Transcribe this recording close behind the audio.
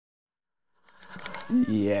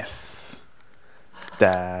Yes.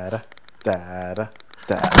 Da da da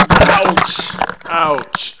da. Ouch!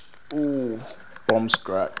 Ouch! Ooh, bomb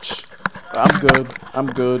scratch. I'm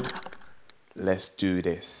good. Let's do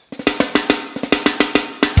this.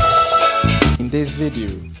 In this video,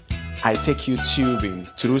 I take you tubing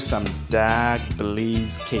through some dark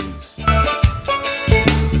Belize caves.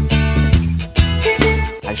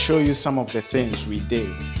 I show you some of the things we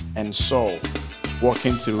did and saw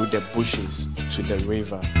walking through the bushes to the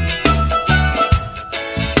river.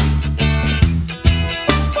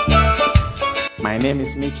 My name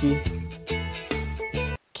is Mickey.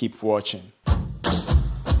 Keep watching.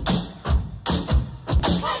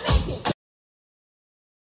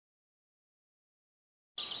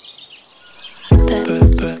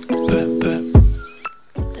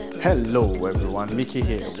 Hello everyone, Mickey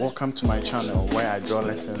here. Welcome to my channel where I draw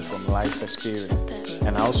lessons from life experience,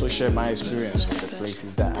 and I also share my experience with the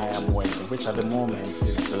places that I am working, which at the moment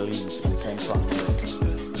is Belize in Central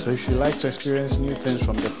America. So if you like to experience new things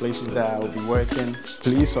from the places that I will be working,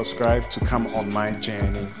 please subscribe to come on my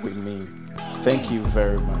journey with me. Thank you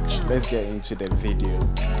very much. Let's get into the video.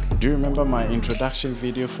 Do you remember my introduction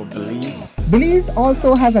video for Belize? Belize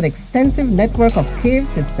also has an extensive network of cave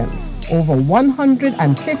systems. Over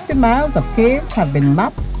 150 miles of caves have been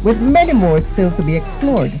mapped, with many more still to be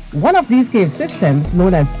explored. One of these cave systems,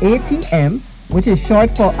 known as ATM, which is short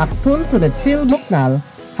for Aktun to the Til Muknal,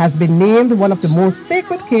 has been named one of the most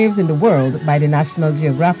sacred caves in the world by the National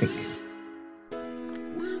Geographic.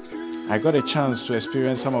 I got a chance to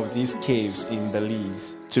experience some of these caves in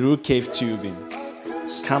Belize through cave tubing.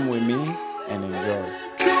 Come with me and enjoy.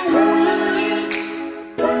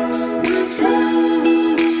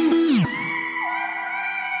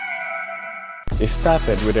 It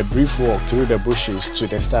started with a brief walk through the bushes to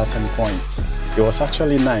the starting point. It was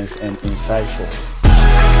actually nice and insightful.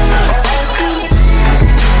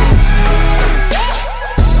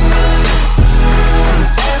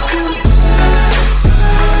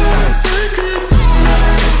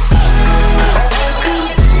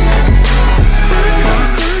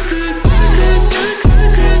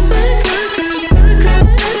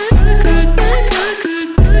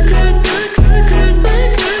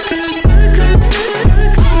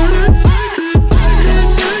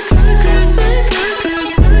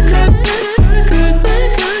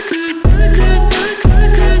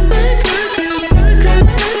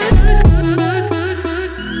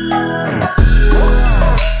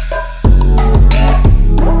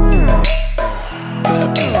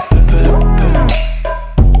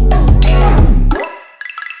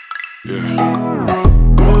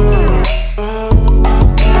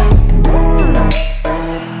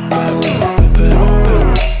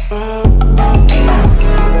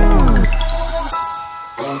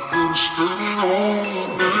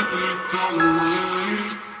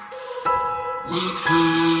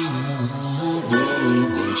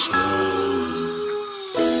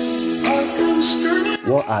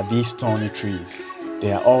 What are these thorny trees?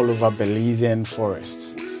 They are all over Belizean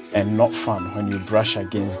forests and not fun when you brush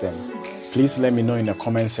against them. Please let me know in the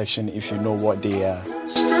comment section if you know what they are.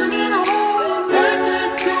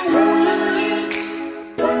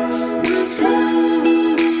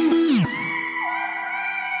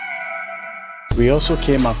 We also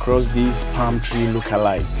came across these palm tree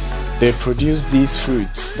lookalikes. They produce these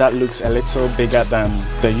fruits that looks a little bigger than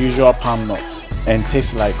the usual palm nut and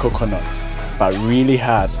tastes like coconut, but really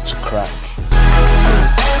hard to crack.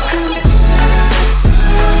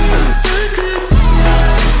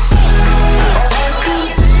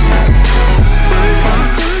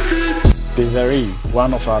 Desiree,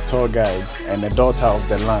 one of our tour guides and a daughter of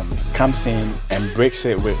the land, comes in and breaks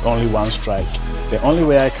it with only one strike. The only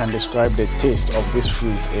way I can describe the taste of this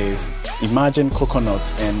fruit is, imagine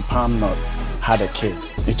coconut and palm nuts had a kid.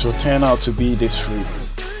 It will turn out to be this fruit.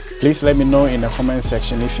 Please let me know in the comment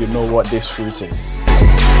section if you know what this fruit is.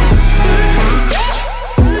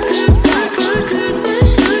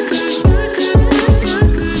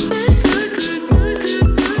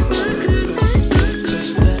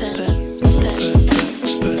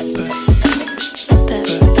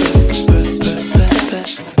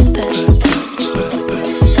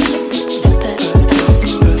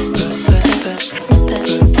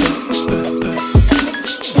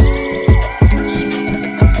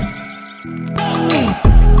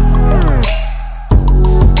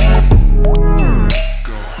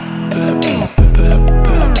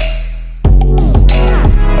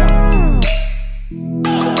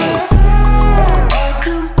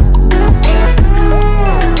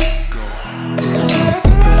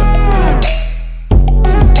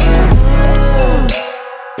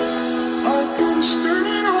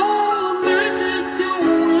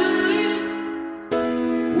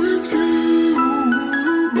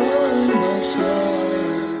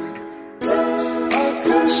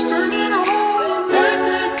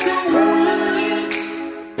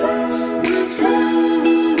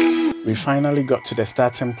 We finally got to the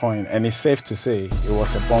starting point, and it's safe to say it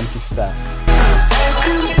was a bumpy start.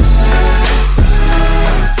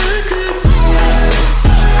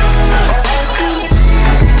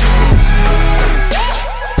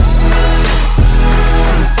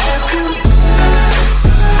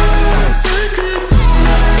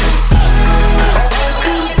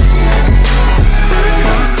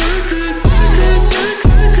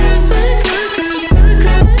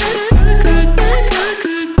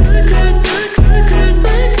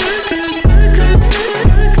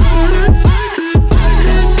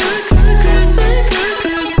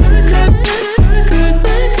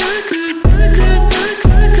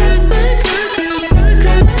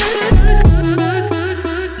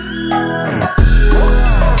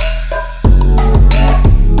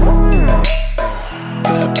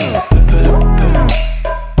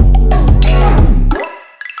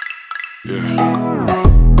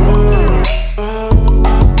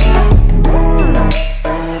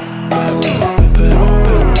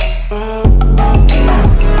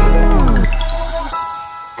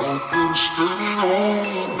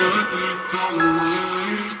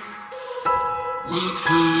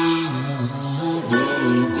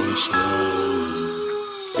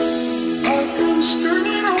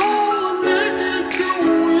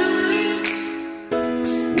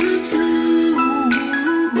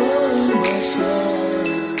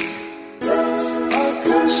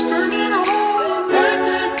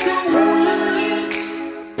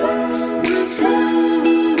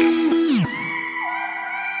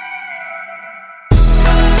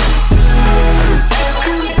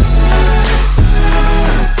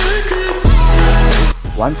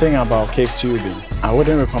 One thing about cave tubing, I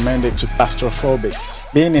wouldn't recommend it to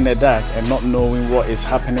claustrophobics. Being in the dark and not knowing what is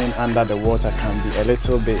happening under the water can be a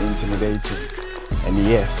little bit intimidating. And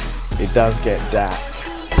yes, it does get dark.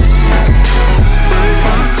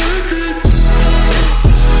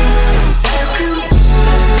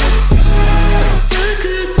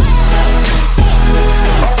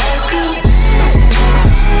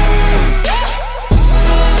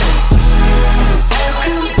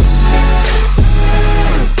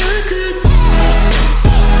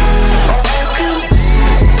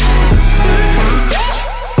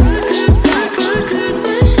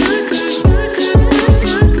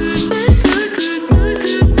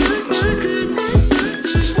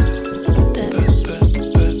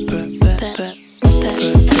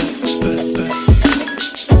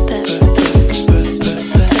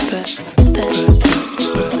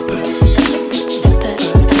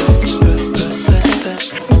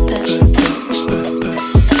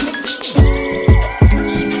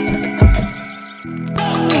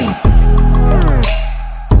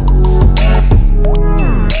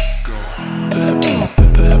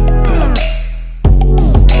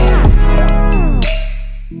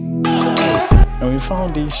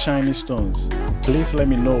 Found these shiny stones. Please let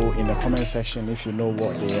me know in the comment section if you know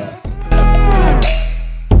what they are.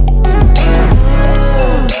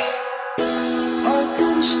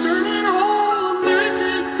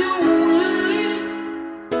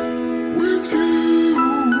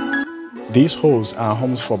 These holes are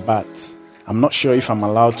homes for bats. I'm not sure if I'm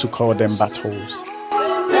allowed to call them bat holes.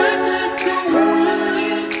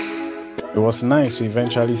 It was nice to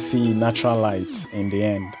eventually see natural light in the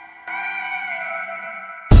end.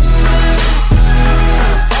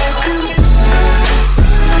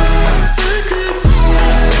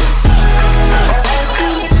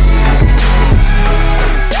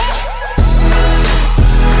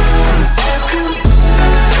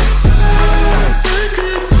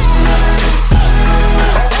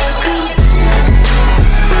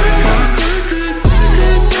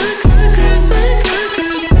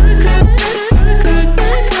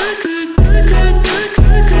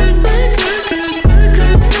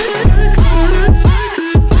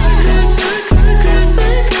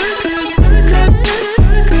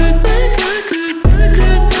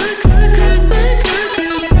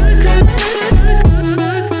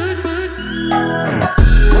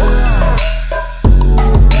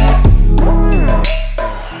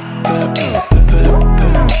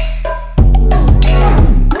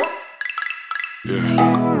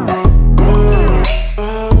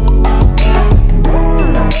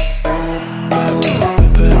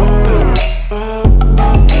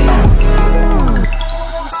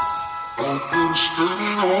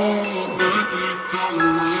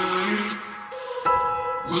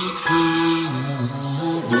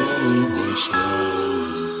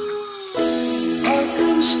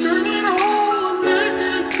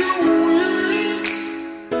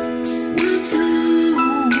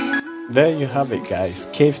 There you have it, guys,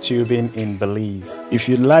 cave tubing in Belize. If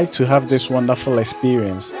you'd like to have this wonderful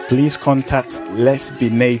experience, please contact Let's Be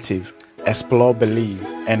Native, Explore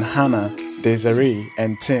Belize, and Hannah, Desiree,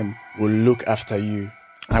 and Tim will look after you.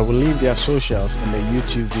 I will leave their socials in the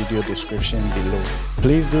YouTube video description below.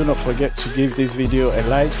 Please do not forget to give this video a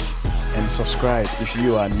like and subscribe if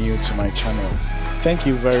you are new to my channel. Thank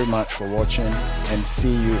you very much for watching, and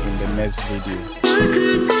see you in the next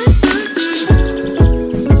video.